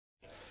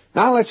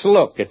Now let's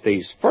look at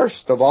these.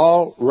 First of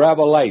all,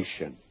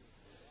 revelation.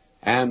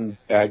 And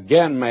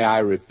again, may I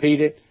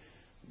repeat it,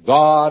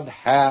 God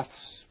hath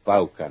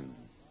spoken.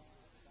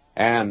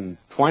 And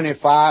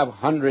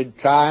 2,500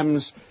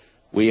 times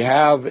we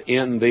have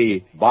in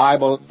the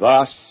Bible,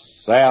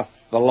 thus saith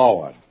the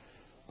Lord.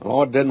 The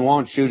Lord didn't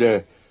want you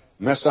to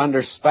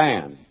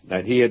misunderstand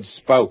that He had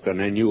spoken.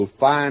 And you'll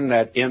find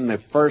that in the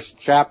first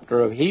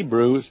chapter of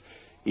Hebrews,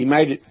 He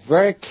made it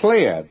very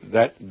clear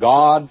that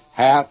God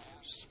hath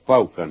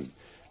spoken.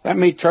 Let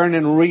me turn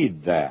and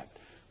read that.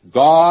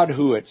 God,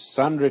 who at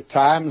sundry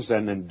times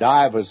and in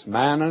divers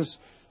manners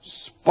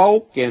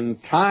spoke in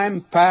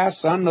time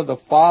past unto the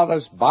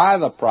fathers by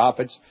the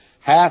prophets,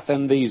 hath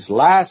in these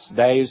last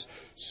days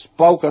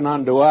spoken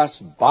unto us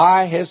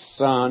by His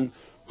Son,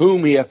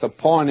 whom He hath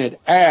appointed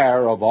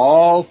heir of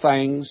all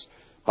things,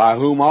 by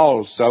whom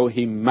also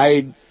He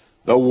made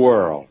the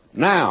world.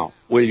 Now,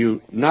 will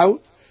you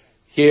note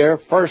here,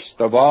 first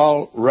of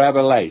all,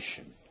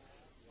 revelation.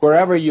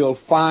 Wherever you'll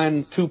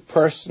find two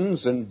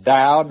persons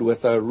endowed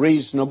with a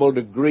reasonable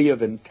degree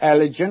of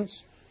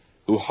intelligence,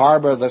 who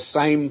harbor the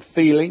same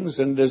feelings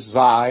and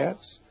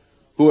desires,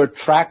 who are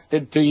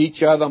attracted to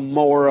each other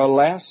more or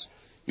less,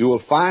 you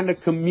will find a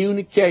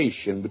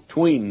communication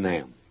between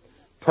them.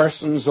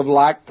 Persons of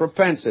like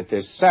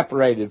propensities,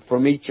 separated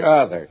from each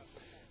other.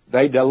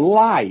 They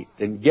delight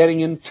in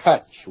getting in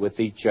touch with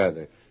each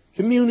other.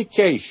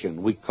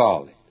 Communication, we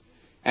call it.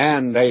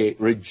 And they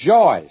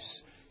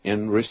rejoice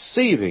in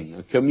receiving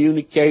a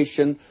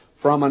communication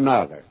from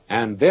another.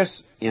 And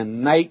this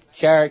innate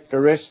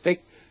characteristic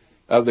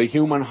of the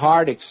human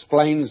heart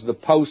explains the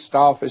post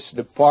office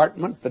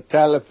department, the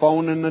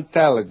telephone, and the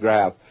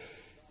telegraph.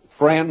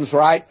 Friends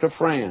write to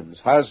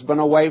friends. Husband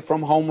away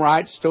from home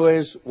writes to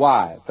his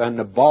wife. And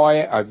the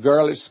boy or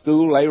girl at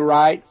school, they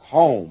write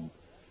home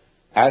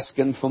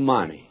asking for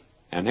money.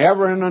 And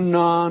ever and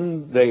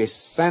anon they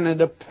send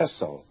an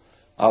epistle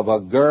of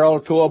a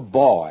girl to a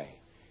boy.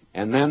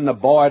 And then the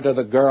boy to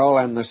the girl,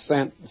 and the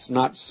sentence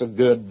not so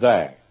good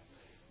there.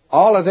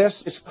 All of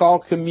this is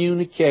called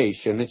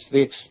communication. It's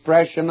the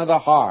expression of the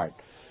heart.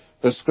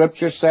 The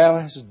Scripture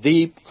says,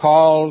 deep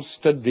calls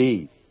to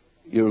deep.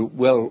 You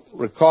will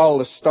recall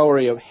the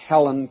story of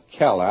Helen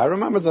Keller. I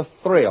remember the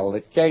thrill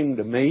that came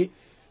to me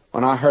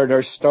when I heard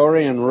her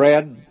story and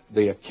read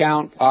the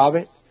account of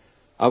it,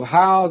 of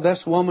how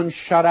this woman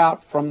shut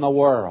out from the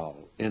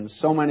world in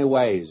so many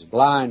ways,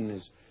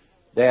 blindness,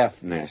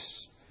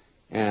 deafness,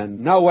 and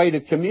no way to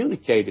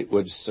communicate, it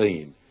would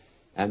seem.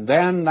 And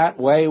then that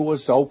way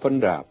was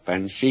opened up,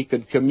 and she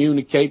could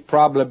communicate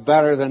probably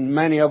better than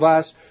many of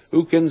us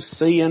who can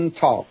see and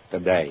talk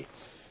today.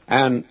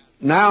 And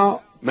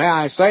now, may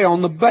I say,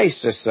 on the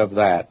basis of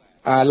that,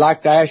 I'd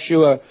like to ask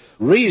you a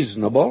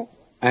reasonable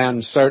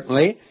and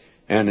certainly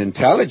an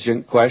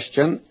intelligent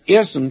question.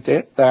 Isn't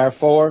it,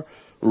 therefore,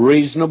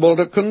 reasonable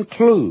to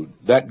conclude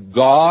that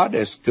God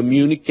has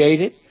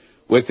communicated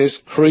with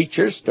His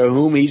creatures to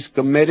whom He's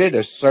committed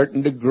a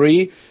certain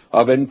degree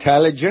of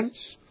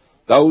intelligence,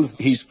 those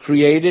He's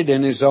created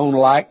in His own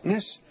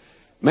likeness?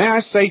 May I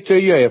say to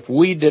you, if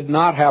we did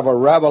not have a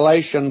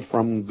revelation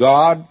from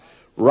God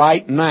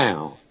right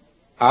now,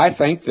 I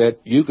think that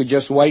you could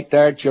just wait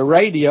there at your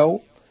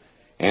radio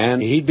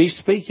and He'd be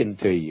speaking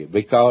to you,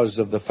 because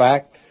of the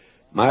fact,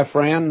 my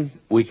friend,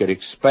 we could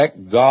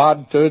expect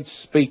God to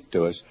speak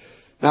to us.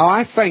 Now,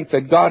 I think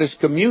that God has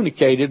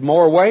communicated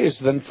more ways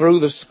than through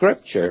the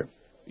Scripture.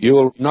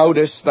 You'll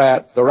notice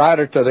that the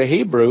writer to the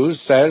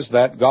Hebrews says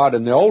that God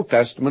in the Old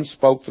Testament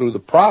spoke through the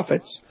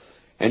prophets,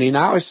 and He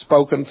now has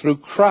spoken through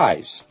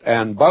Christ.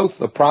 And both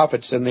the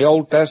prophets in the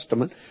Old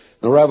Testament,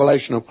 the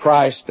revelation of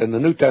Christ in the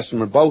New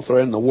Testament, both are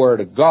in the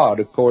Word of God,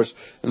 of course,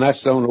 and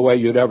that's the only way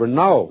you'd ever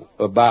know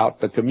about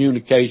the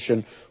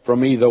communication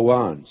from either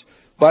ones.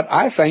 But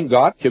I think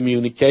God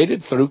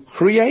communicated through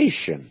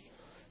creation.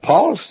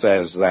 Paul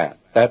says that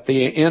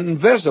the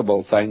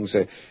invisible things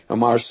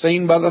are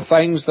seen by the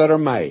things that are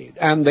made.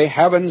 And the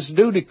heavens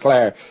do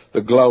declare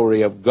the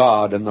glory of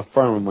God, and the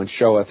firmament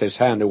showeth His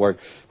handiwork.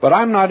 But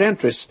I'm not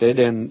interested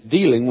in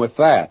dealing with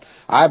that.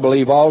 I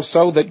believe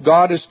also that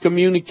God has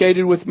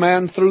communicated with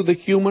man through the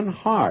human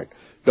heart.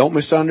 Don't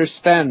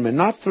misunderstand me.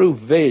 Not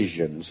through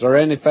visions or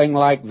anything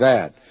like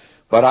that.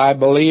 But I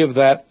believe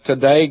that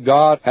today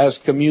God has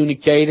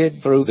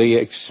communicated through the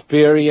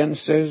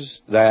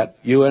experiences that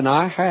you and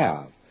I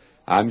have.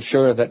 I'm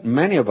sure that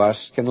many of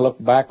us can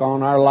look back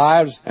on our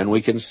lives and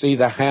we can see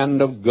the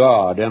hand of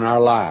God in our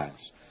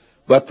lives.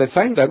 But the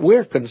thing that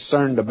we're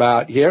concerned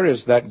about here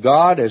is that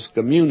God has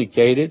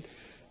communicated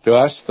to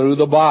us through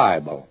the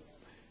Bible.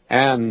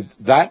 And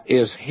that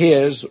is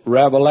His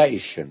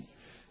revelation.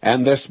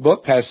 And this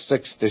book has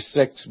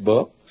 66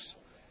 books.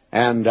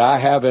 And I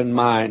have in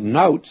my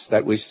notes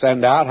that we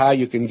send out how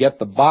you can get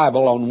the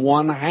Bible on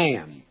one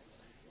hand.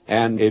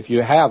 And if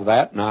you have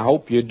that, and I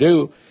hope you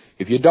do,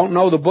 if you don't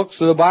know the books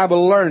of the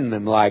Bible, learn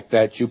them like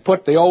that. You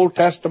put the Old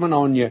Testament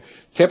on your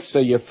tips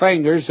of your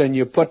fingers, and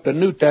you put the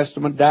New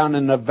Testament down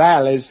in the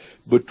valleys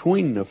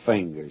between the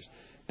fingers.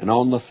 And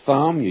on the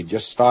thumb, you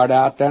just start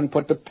out there and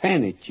put the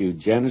Pentateuch,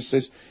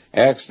 Genesis,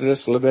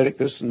 Exodus,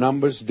 Leviticus,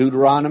 Numbers,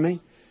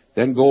 Deuteronomy.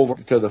 Then go over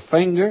to the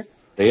finger,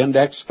 the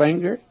index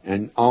finger,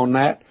 and on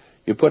that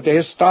you put the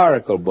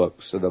historical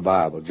books of the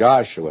Bible,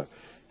 Joshua,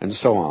 and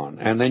so on.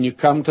 And then you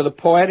come to the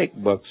poetic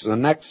books, the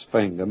next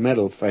finger,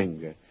 middle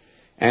finger.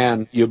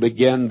 And you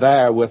begin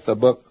there with the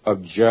book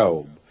of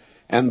Job.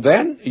 And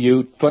then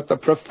you put the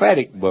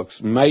prophetic books,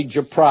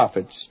 major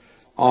prophets,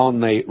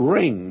 on the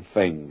ring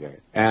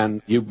finger.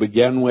 And you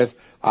begin with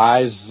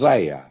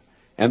Isaiah.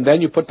 And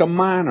then you put the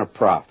minor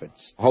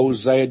prophets,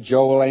 Hosea,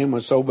 Joel,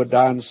 Amos,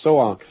 Obadiah, and so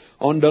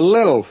on the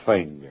little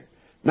finger.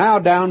 Now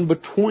down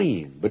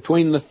between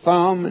the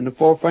thumb and the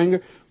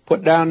forefinger,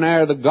 put down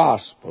there the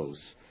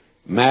Gospels,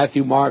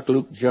 Matthew, Mark,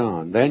 Luke,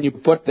 John. Then you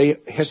put the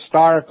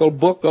historical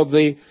book of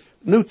the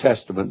New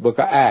Testament, book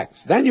of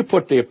Acts. Then you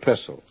put the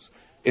epistles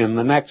in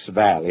the next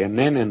valley. And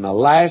then in the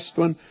last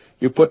one,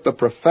 you put the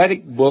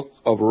prophetic book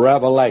of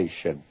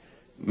Revelation.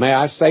 May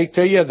I say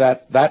to you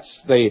that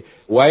that's the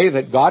way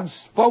that God's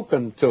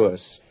spoken to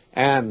us.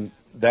 And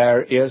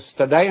there is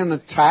today an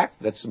attack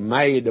that's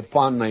made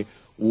upon the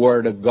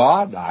Word of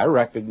God. I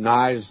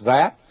recognize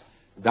that.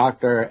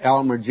 Dr.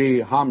 Elmer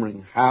G.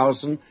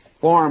 Humringhausen,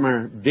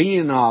 former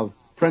dean of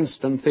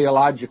Princeton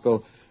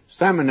Theological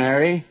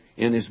Seminary,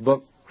 in his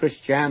book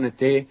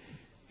Christianity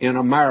in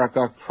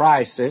America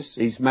Crisis,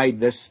 he's made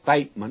this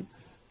statement: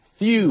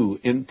 few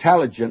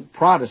intelligent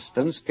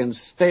Protestants can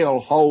still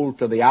hold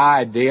to the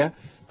idea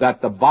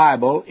that the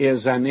Bible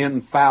is an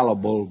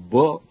infallible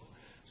book.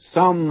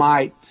 Some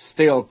might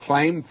still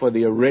claim for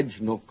the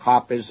original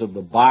copies of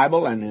the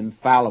Bible an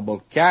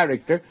infallible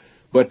character,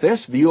 but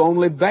this view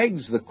only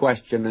begs the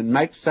question and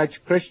makes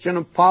such Christian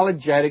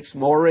apologetics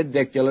more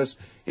ridiculous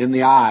in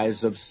the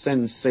eyes of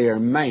sincere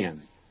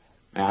men.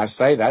 May I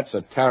say that's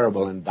a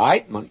terrible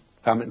indictment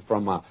coming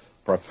from a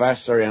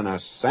professor in a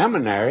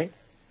seminary,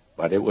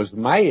 but it was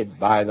made,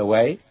 by the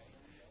way.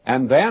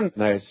 And then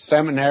the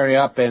seminary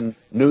up in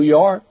New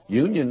York,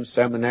 Union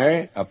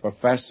Seminary, a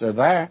professor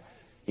there,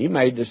 he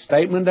made the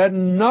statement that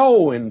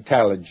no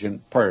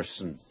intelligent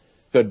person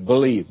could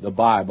believe the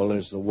Bible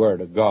is the Word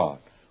of God.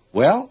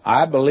 Well,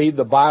 I believe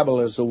the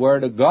Bible is the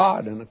Word of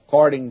God, and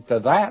according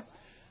to that,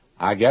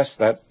 I guess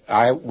that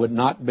I would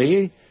not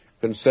be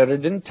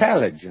considered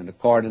intelligent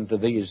according to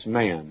these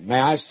men. May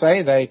I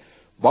say they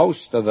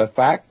boast of the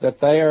fact that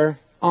they are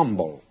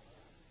humble.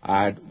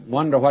 I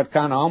wonder what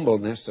kind of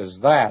humbleness is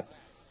that.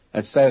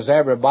 It says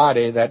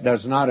everybody that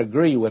does not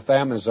agree with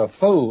them is a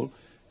fool,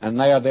 and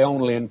they are the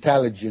only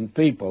intelligent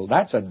people.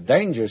 That's a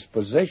dangerous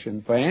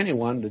position for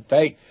anyone to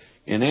take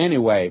in any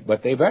way.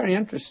 But the very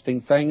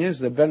interesting thing is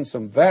there have been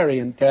some very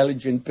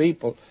intelligent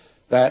people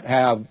that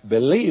have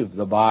believed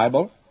the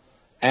Bible,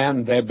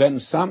 and there have been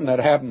some that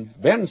haven't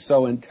been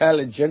so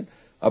intelligent,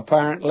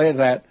 apparently,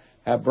 that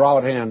have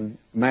brought in,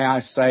 may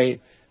I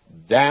say,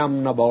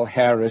 damnable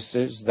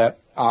heresies that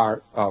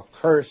are a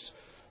curse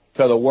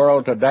to the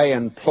world today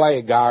and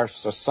plague our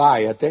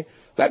society.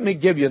 Let me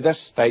give you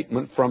this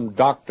statement from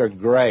Dr.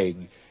 Gregg.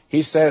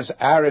 He says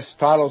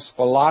Aristotle's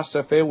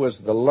philosophy was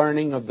the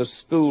learning of the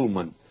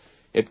schoolman.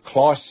 It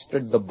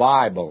cloistered the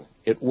Bible.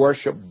 It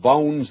worshipped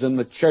bones in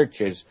the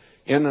churches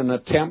in an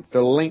attempt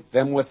to link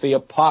them with the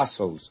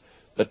apostles.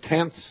 The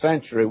 10th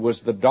century was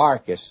the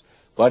darkest,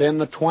 but in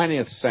the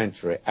 20th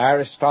century,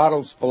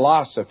 Aristotle's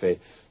philosophy,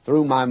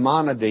 through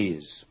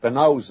Maimonides,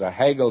 Spinoza,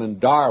 Hegel,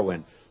 and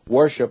Darwin,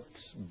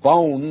 worships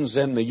bones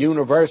in the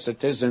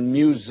universities and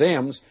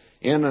museums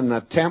in an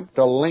attempt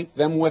to link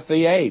them with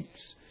the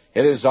apes.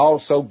 It has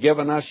also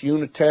given us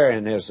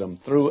Unitarianism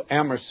through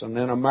Emerson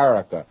in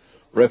America,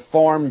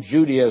 Reformed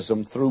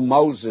Judaism through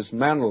Moses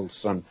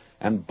Mendelssohn,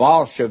 and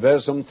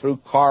Bolshevism through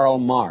Karl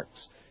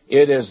Marx.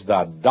 It is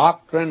the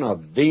doctrine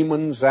of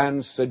demons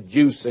and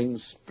seducing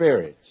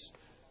spirits.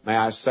 May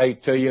I say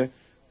to you,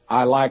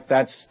 I like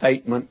that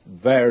statement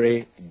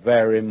very,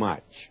 very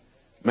much.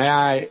 May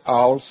I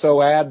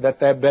also add that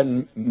there have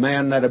been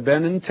men that have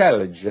been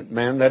intelligent,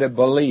 men that have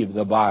believed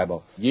the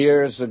Bible.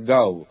 Years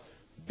ago,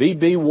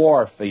 B.B.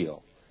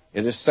 Warfield,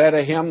 it is said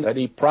of him that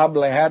he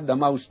probably had the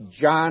most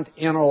giant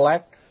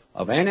intellect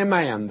of any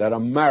man that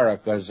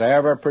America has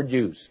ever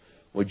produced.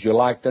 Would you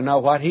like to know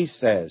what he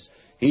says?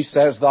 He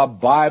says the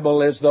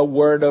Bible is the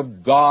Word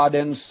of God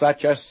in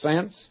such a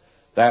sense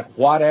that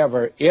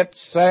whatever it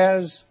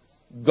says,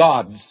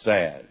 God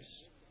says.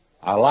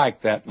 I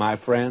like that, my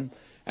friend.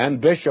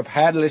 And Bishop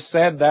Hadley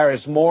said there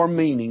is more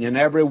meaning in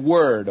every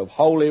word of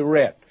Holy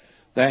Writ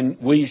than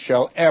we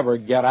shall ever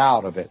get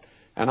out of it.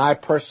 And I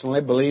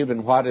personally believe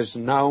in what is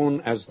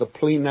known as the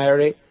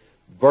plenary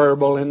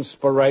verbal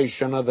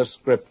inspiration of the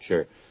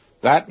Scripture.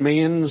 That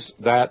means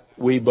that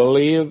we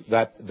believe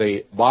that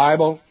the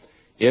Bible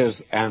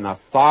is an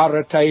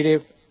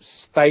authoritative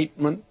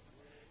statement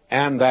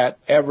and that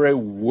every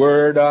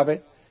word of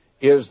it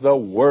is the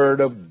Word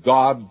of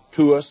God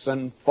to us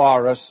and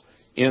for us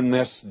in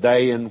this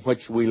day in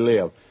which we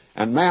live.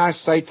 And may I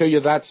say to you,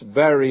 that's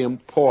very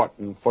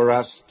important for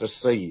us to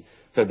see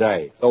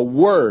today. The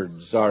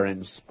words are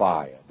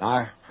inspired.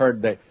 I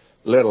heard the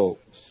little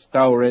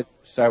story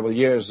several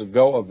years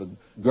ago of a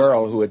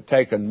girl who had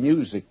taken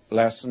music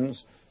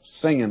lessons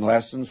singing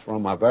lessons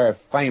from a very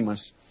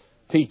famous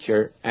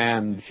teacher,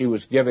 and she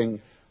was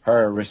giving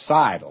her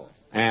recital,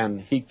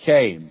 and he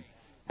came.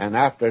 And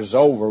after it was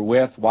over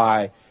with,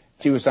 why,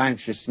 she was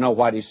anxious to know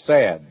what he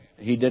said.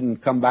 He didn't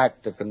come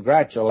back to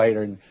congratulate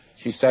her, and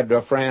she said to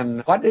a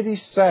friend, "What did he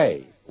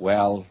say?"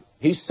 "Well,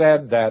 he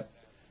said that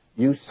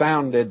you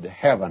sounded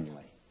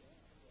heavenly."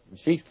 And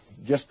she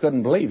just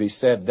couldn't believe he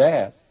said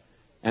that.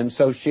 And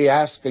so she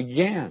asked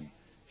again.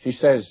 She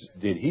says,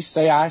 "Did he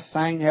say I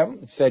sang heaven?"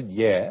 He said,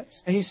 "Yes,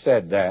 he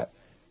said that."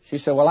 She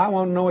said, "Well, I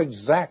want to know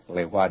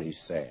exactly what he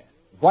said.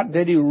 What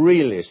did he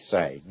really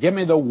say? Give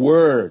me the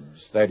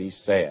words that he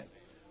said."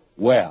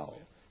 Well,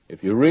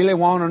 if you really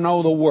want to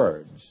know the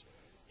words,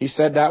 he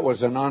said that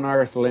was an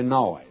unearthly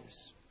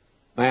noise.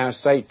 May I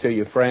say to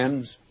you,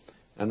 friends,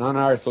 an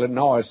unearthly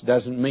noise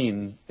doesn't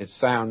mean it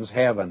sounds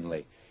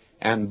heavenly.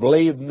 And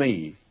believe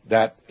me,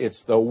 that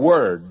it's the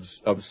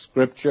words of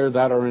Scripture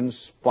that are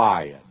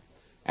inspired.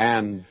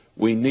 And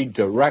we need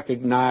to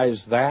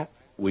recognize that.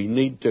 We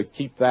need to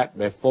keep that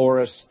before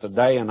us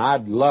today, and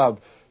I'd love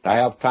to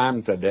have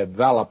time to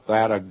develop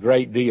that a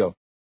great deal.